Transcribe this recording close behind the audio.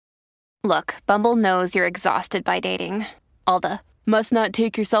Look, Bumble knows you're exhausted by dating. All the must not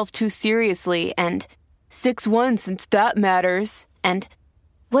take yourself too seriously and 6'1" since that matters. And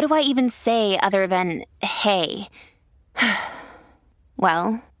what do I even say other than hey?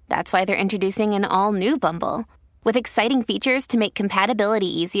 Well, that's why they're introducing an all-new Bumble with exciting features to make compatibility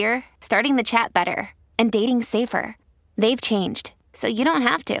easier, starting the chat better, and dating safer. They've changed, so you don't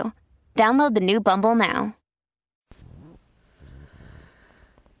have to. Download the new Bumble now.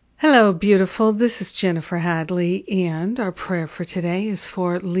 Hello, beautiful. This is Jennifer Hadley, and our prayer for today is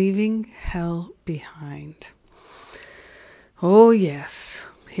for leaving hell behind. Oh, yes.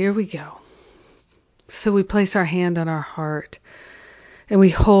 Here we go. So we place our hand on our heart, and we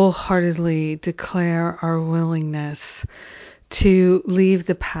wholeheartedly declare our willingness to leave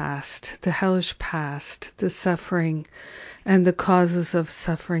the past, the hellish past, the suffering, and the causes of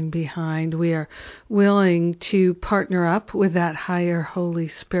suffering behind. We are willing to partner up with that higher Holy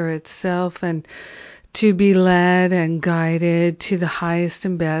Spirit self and to be led and guided to the highest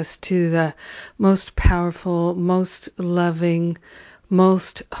and best, to the most powerful, most loving,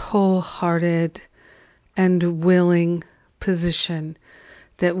 most wholehearted and willing position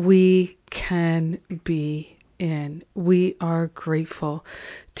that we can be in. We are grateful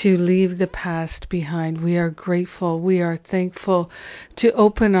to leave the past behind. We are grateful. We are thankful to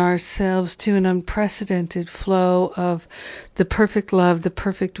open ourselves to an unprecedented flow of the perfect love, the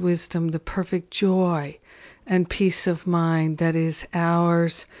perfect wisdom, the perfect joy and peace of mind that is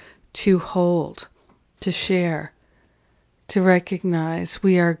ours to hold, to share, to recognize.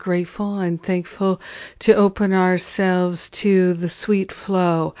 We are grateful and thankful to open ourselves to the sweet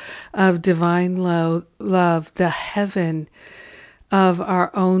flow of divine love. The heaven of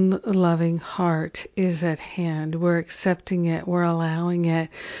our own loving heart is at hand. We're accepting it. We're allowing it.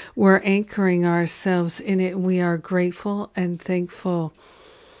 We're anchoring ourselves in it. We are grateful and thankful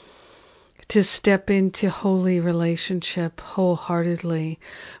to step into holy relationship wholeheartedly.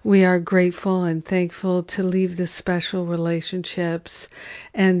 We are grateful and thankful to leave the special relationships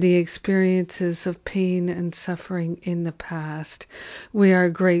and the experiences of pain and suffering in the past. We are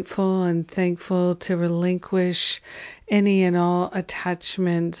grateful and thankful to relinquish any and all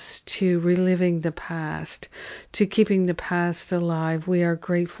attachments to reliving the past, to keeping the past alive. We are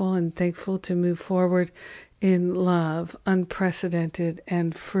grateful and thankful to move forward in love, unprecedented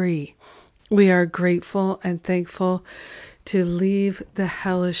and free. We are grateful and thankful to leave the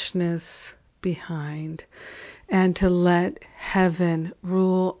hellishness behind and to let heaven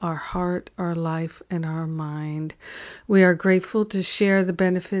rule our heart, our life, and our mind. We are grateful to share the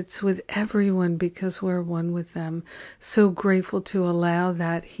benefits with everyone because we're one with them. So grateful to allow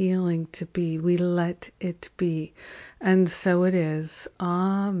that healing to be. We let it be. And so it is.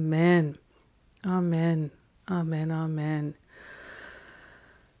 Amen. Amen. Amen. Amen.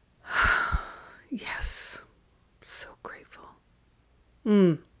 Yes, so grateful.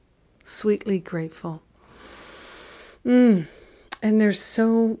 Sweetly grateful. And there's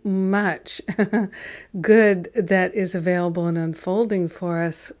so much good that is available and unfolding for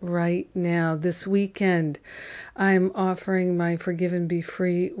us right now. This weekend, I'm offering my Forgive and Be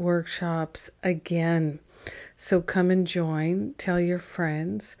Free workshops again. So come and join, tell your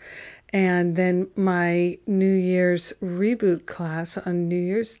friends. And then my New Year's reboot class on New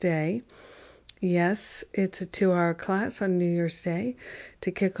Year's Day. Yes, it's a 2-hour class on New Year's Day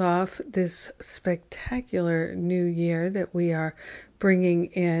to kick off this spectacular new year that we are bringing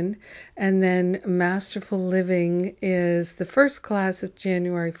in. And then Masterful Living is the first class is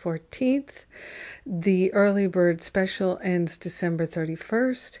January 14th. The early bird special ends December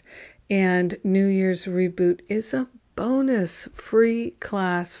 31st. And New Year's Reboot is a bonus free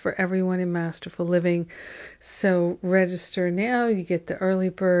class for everyone in Masterful Living. So register now. You get the early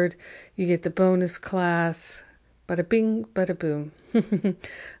bird. You get the bonus class. Bada bing, bada boom.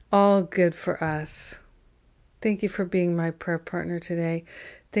 All good for us. Thank you for being my prayer partner today.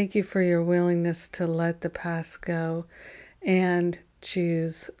 Thank you for your willingness to let the past go and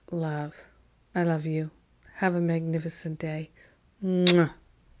choose love. I love you. Have a magnificent day. Mwah.